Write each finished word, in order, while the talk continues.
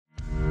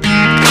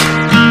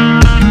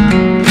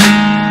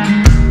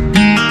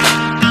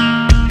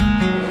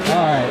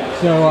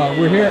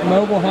we're here at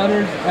Mobile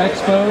Hunters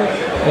Expo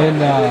in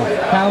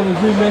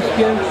Kalamazoo,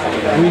 Michigan.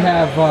 We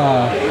have,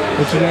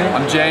 what's your name?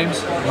 I'm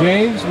James.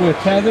 James with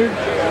Tetherd.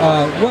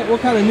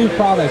 What kind of new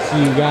products do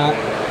you got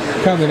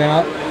coming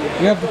out?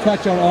 You have to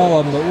touch on all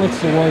of them, but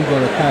what's the ones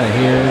that are kind of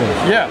here?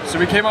 Yeah, so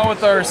we came out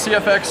with our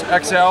CFX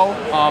XL.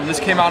 This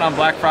came out on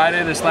Black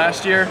Friday this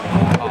last year.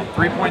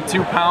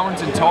 3.2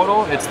 pounds in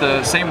total. It's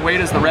the same weight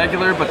as the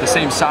regular, but the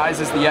same size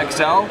as the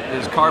XL. It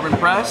is carbon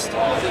pressed.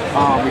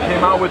 We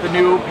came out with a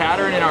new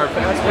pattern in our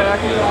fast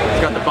pack.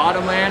 It's got the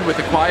bottom land with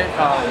the quiet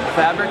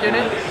fabric in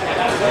it.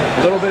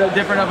 A little bit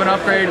different of an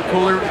upgrade,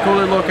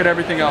 cooler look at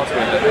everything else with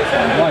it.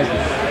 I like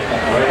it.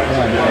 Right.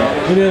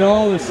 And then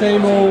all the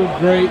same old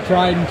great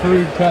tried and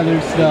true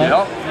Tetherd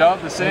stuff.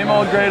 Yep, the same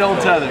old great old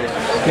Tetherd.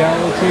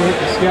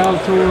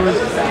 Scalators,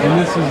 and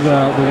this is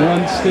the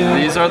one stick.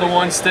 These are the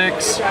one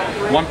sticks,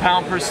 1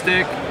 pound per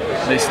stick.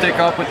 They stick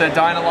up with that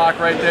Dynalock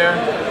right there.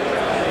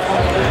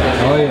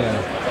 Oh yeah.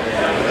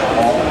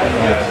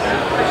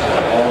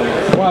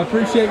 Well, I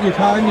appreciate your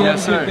time. You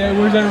yes, sir.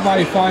 Where's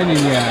everybody finding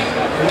you at?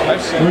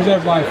 Where's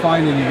everybody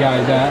finding you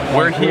guys at?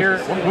 We're here.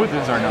 What booth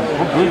is our number?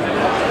 What booth?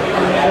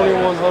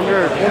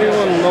 2100,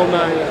 2109,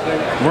 I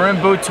think. We're in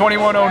booth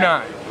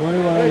 2109.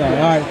 2109.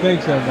 All right,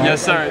 thanks, everybody.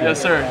 Yes, sir. Yes,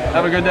 sir.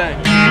 Have a good day.